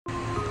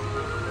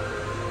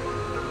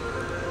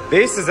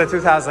This is a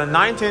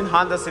 2019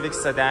 Honda Civic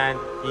Sedan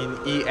in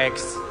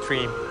EX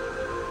trim.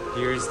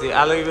 Here's the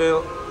alloy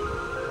wheel,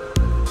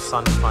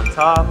 sunroof on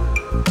top,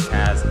 it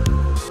has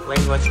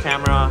lane watch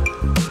camera,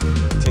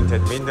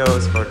 tinted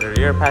windows for the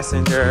rear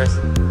passengers,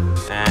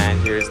 and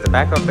here's the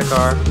back of the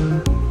car.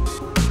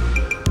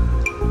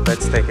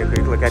 Let's take a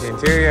quick look at the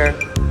interior.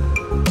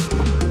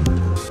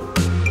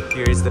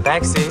 Here's the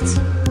back seats,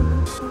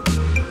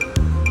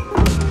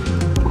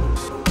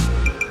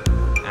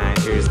 and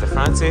here's the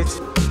front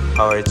seats.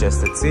 Power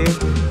adjusted seat,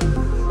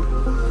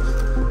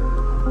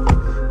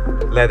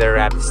 leather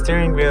wrapped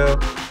steering wheel,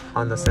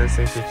 Honda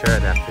sensing feature,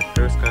 adaptive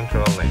cruise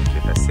control, lane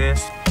keep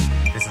assist.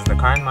 This is the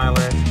current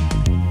mileage,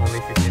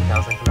 only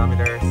 15,000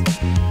 kilometers.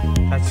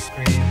 Touch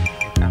screen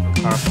with Apple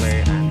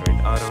CarPlay, Android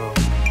Auto,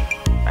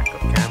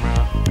 backup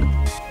camera,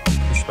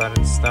 push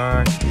button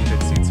start,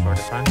 heated seats for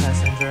the front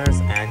passengers,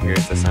 and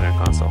here's the center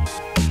console.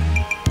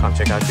 Come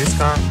check out this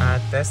car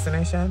at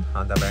destination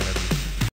Honda Burnaby.